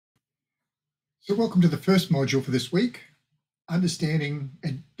So welcome to the first module for this week, Understanding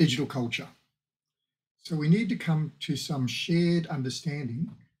Digital Culture. So we need to come to some shared understanding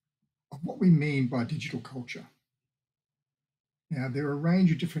of what we mean by digital culture. Now, there are a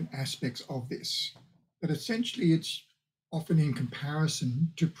range of different aspects of this, but essentially it's often in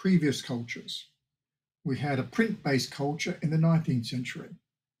comparison to previous cultures. We had a print-based culture in the 19th century.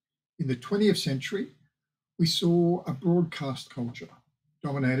 In the 20th century, we saw a broadcast culture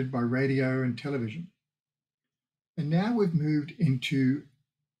dominated by radio and television. And now we've moved into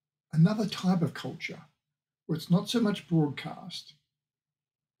another type of culture where it's not so much broadcast.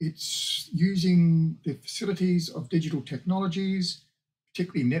 It's using the facilities of digital technologies,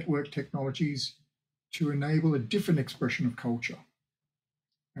 particularly network technologies, to enable a different expression of culture.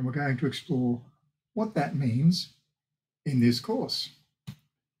 And we're going to explore what that means in this course.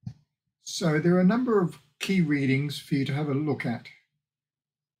 So there are a number of key readings for you to have a look at.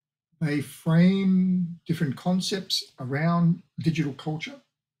 They frame different concepts around digital culture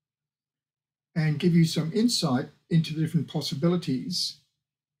and give you some insight into the different possibilities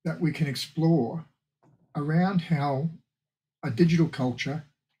that we can explore around how a digital culture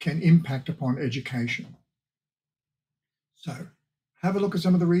can impact upon education. So have a look at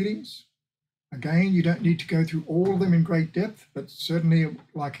some of the readings. Again, you don't need to go through all of them in great depth, but certainly I'd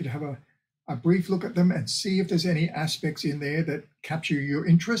like you to have a brief look at them and see if there's any aspects in there that capture your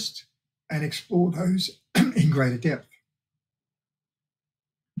interest and explore those in greater depth.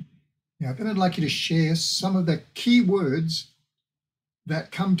 Now, then I'd like you to share some of the key words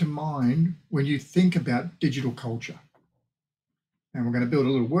that come to mind when you think about digital culture. And we're going to build a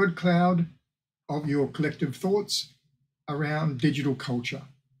little word cloud of your collective thoughts around digital culture.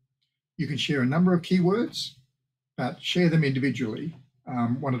 You can share a number of keywords, but share them individually,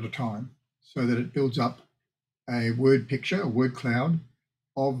 one at a time, so that it builds up a word picture, a word cloud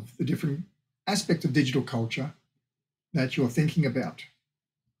of the different aspects of digital culture that you're thinking about.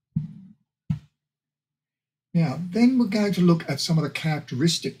 Now, then we're going to look at some of the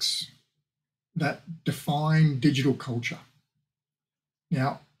characteristics that define digital culture.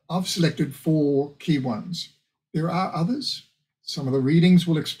 Now, I've selected 4 key ones. There are others. Some of the readings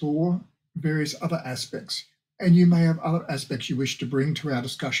will explore various other aspects, and you may have other aspects you wish to bring to our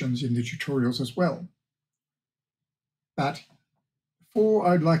discussions in the tutorials as well. But 4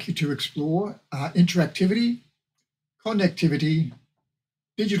 I'd like you to explore are interactivity, connectivity,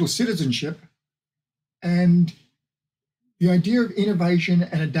 digital citizenship, and the idea of innovation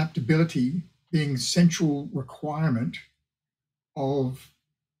and adaptability being central requirement of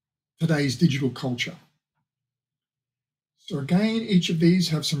today's digital culture. So again, each of these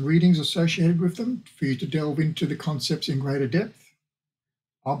have some readings associated with them for you to delve into the concepts in greater depth.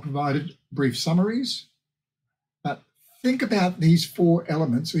 I'll provide brief summaries, but think about these 4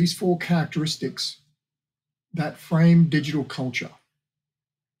 elements, these 4 characteristics that frame digital culture.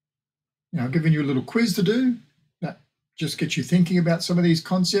 Now, I've given you a little quiz to do that just gets you thinking about some of these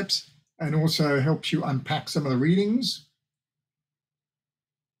concepts and also helps you unpack some of the readings.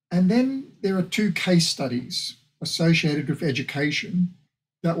 And then there are 2 case studies associated with education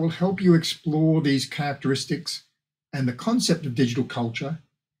that will help you explore these characteristics and the concept of digital culture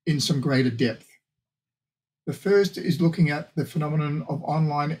in some greater depth. The first is looking at the phenomenon of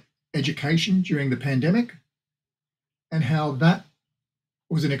online education during the pandemic and how that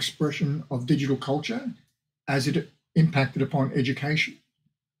was an expression of digital culture as it impacted upon education.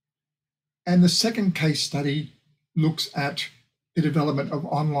 And the second case study looks at the development of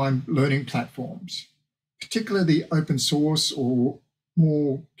online learning platforms, particularly the open source or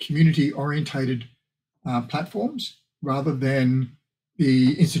more community-orientated platforms, rather than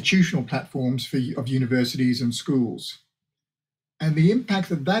the institutional platforms of universities and schools. And the impact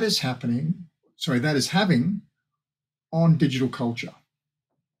that is having on digital culture,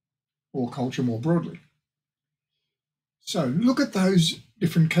 or culture more broadly. So look at those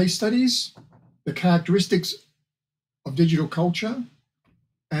different case studies, the characteristics of digital culture,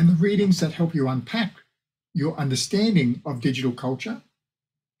 and the readings that help you unpack your understanding of digital culture.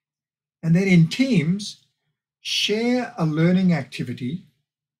 And then in teams, share a learning activity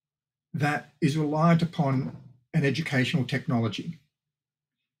that is reliant upon an educational technology.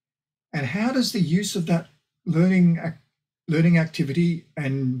 And how does the use of that learning activity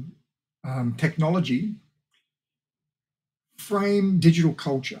and technology frame digital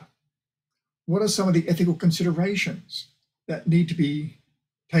culture? What are some of the ethical considerations that need to be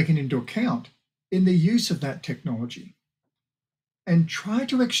taken into account in the use of that technology? And try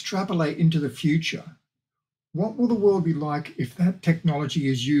to extrapolate into the future. What will the world be like if that technology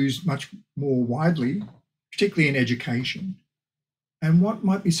is used much more widely, particularly in education? and what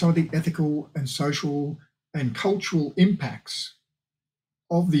might be some of the ethical and social and cultural impacts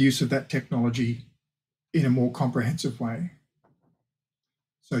of the use of that technology in a more comprehensive way.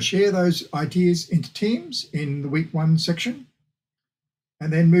 So share those ideas into teams in the week 1 section,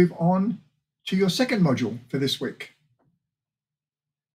 and then move on to your second module for this week.